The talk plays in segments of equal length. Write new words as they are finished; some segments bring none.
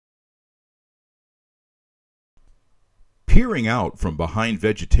Peering out from behind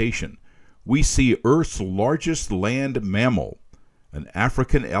vegetation, we see Earth's largest land mammal, an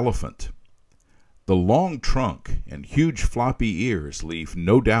African elephant. The long trunk and huge floppy ears leave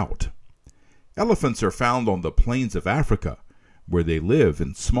no doubt. Elephants are found on the plains of Africa, where they live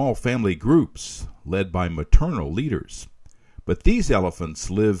in small family groups led by maternal leaders. But these elephants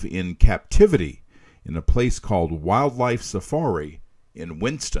live in captivity in a place called Wildlife Safari in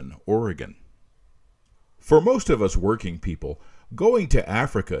Winston, Oregon. For most of us working people, going to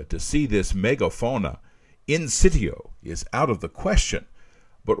Africa to see this megafauna in situ is out of the question,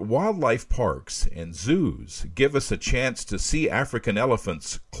 but wildlife parks and zoos give us a chance to see African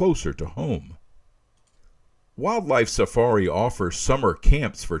elephants closer to home. Wildlife Safari offers summer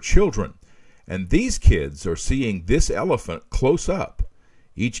camps for children, and these kids are seeing this elephant close up,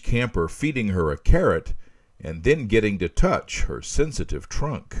 each camper feeding her a carrot and then getting to touch her sensitive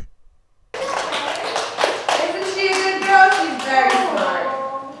trunk. Isn't she a good girl? She's very smart.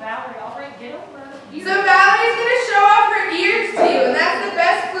 So Valerie's going to show off her ears to you, and that's the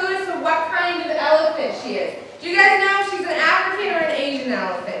best clue as to what kind of elephant she is. Do you guys know if she's an African or an Asian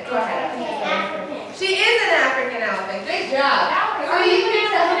elephant? Go ahead. She is an African elephant. Good job. So you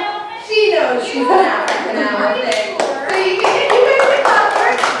can tell she knows she's an African elephant. So you can help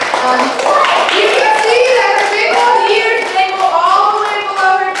her. You can see that her big old ears, they go all the way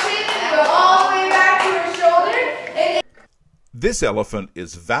below her chin, go all the way back to her shoulder. And this elephant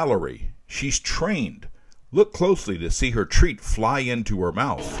is Valerie. She's trained. Look closely to see her treat fly into her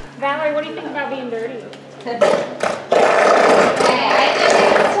mouth. Valerie, what do you think about being dirty? Hey, I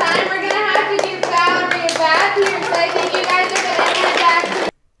think it's time we're going to have to give Valerie a bath here, so I think you guys are going to head back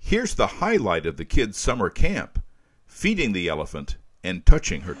to... Here's the highlight of the kids' summer camp, feeding the elephant and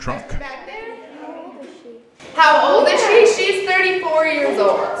touching her trunk. Back there? How old is she? She's 34 years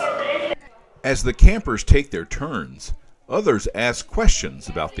old. As the campers take their turns, others ask questions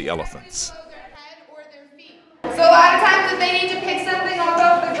about the elephants. So a lot of times if they need to pick something up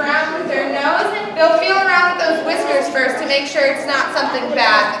off the ground with their nose, they'll feel around with those whiskers first to make sure it's not something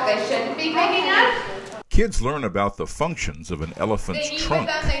bad that they shouldn't be picking up. Kids learn about the functions of an elephant's They eat trunk.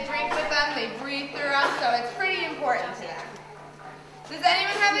 with them, they drink with them, they breathe through them, so it's pretty important to them. Does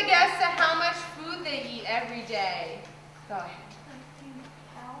anyone have a guess at how much food they eat every day? Go ahead.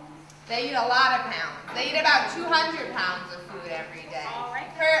 They eat a lot of pounds. They eat about 200 pounds of food every day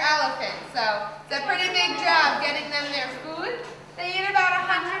per elephant. So it's a pretty big job getting them their food. They eat about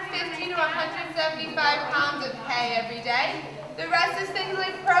 150 to 175 pounds of hay every day. The rest is things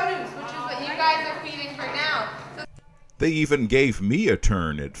like produce, which is what you guys are feeding her now. So They even gave me a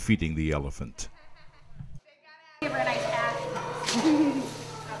turn at feeding the elephant. Give her a nice hat.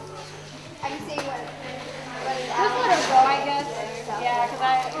 I can see what Just let her go, I guess. Yeah, because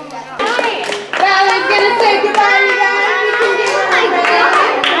Valerie's gonna say goodbye, you guys. You can give her a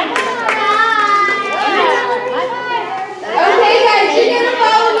Okay, guys, you're gonna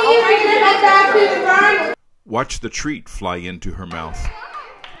follow me. We're gonna head back to the barn. Watch the treat fly into her mouth.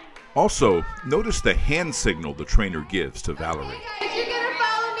 Also, notice the hand signal the trainer gives to Valerie. Hey guys, you're gonna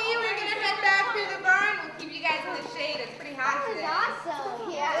follow me. We're gonna head back to the barn. We'll keep you guys in the shade. It's pretty hot today.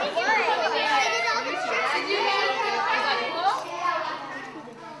 awesome. Yeah.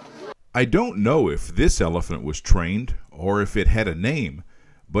 I don't know if this elephant was trained or if it had a name,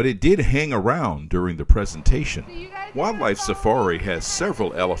 but it did hang around during the presentation. Wildlife Safari has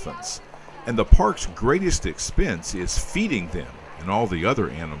several elephants, and the park's greatest expense is feeding them and all the other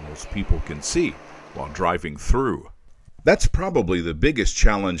animals people can see while driving through. That's probably the biggest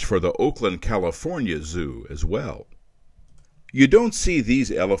challenge for the Oakland, California Zoo as well. You don't see these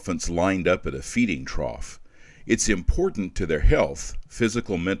elephants lined up at a feeding trough. It's important to their health,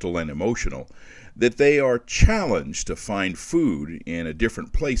 physical, mental, and emotional, that they are challenged to find food in a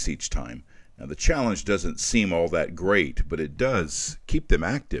different place each time. Now, the challenge doesn't seem all that great, but it does keep them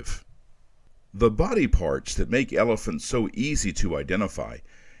active. The body parts that make elephants so easy to identify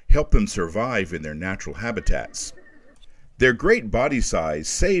help them survive in their natural habitats. Their great body size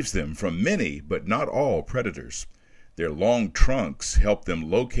saves them from many, but not all, predators. Their long trunks help them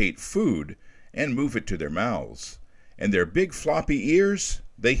locate food and move it to their mouths. And their big floppy ears,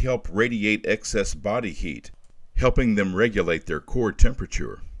 they help radiate excess body heat, helping them regulate their core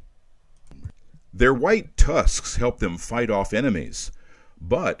temperature. Their white tusks help them fight off enemies,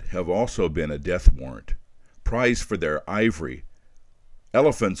 but have also been a death warrant. Prized for their ivory,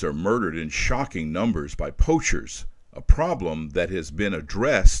 elephants are murdered in shocking numbers by poachers, a problem that has been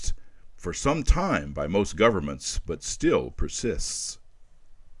addressed for some time by most governments, but still persists.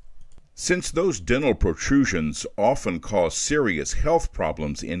 Since those dental protrusions often cause serious health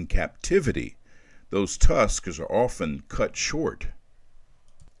problems in captivity, Those tusks are often cut short.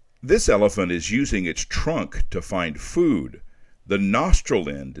 This elephant is using its trunk to find food. The nostril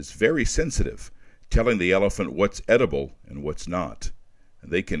end is very sensitive, telling the elephant what's edible and what's not.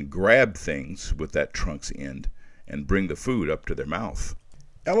 They can grab things with that trunk's end and bring the food up to their mouth.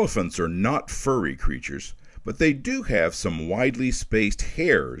 Elephants are not furry creatures, but they do have some widely spaced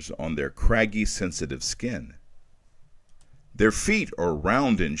hairs on their craggy, sensitive skin. Their feet are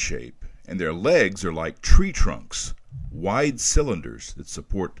round in shape, and their legs are like tree trunks, wide cylinders that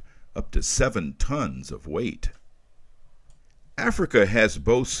support up to 7 tons of weight. Africa has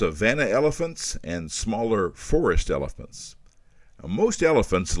both savanna elephants and smaller forest elephants. Most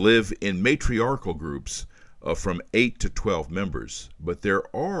elephants live in matriarchal groups of from 8 to 12 members, but there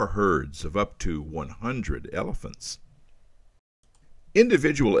are herds of up to 100 elephants.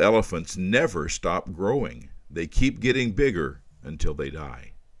 Individual elephants never stop growing. They keep getting bigger until they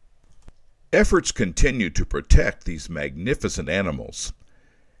die. Efforts continue to protect these magnificent animals.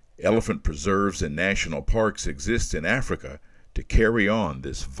 Elephant preserves and national parks exist in Africa to carry on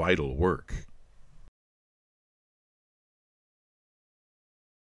this vital work.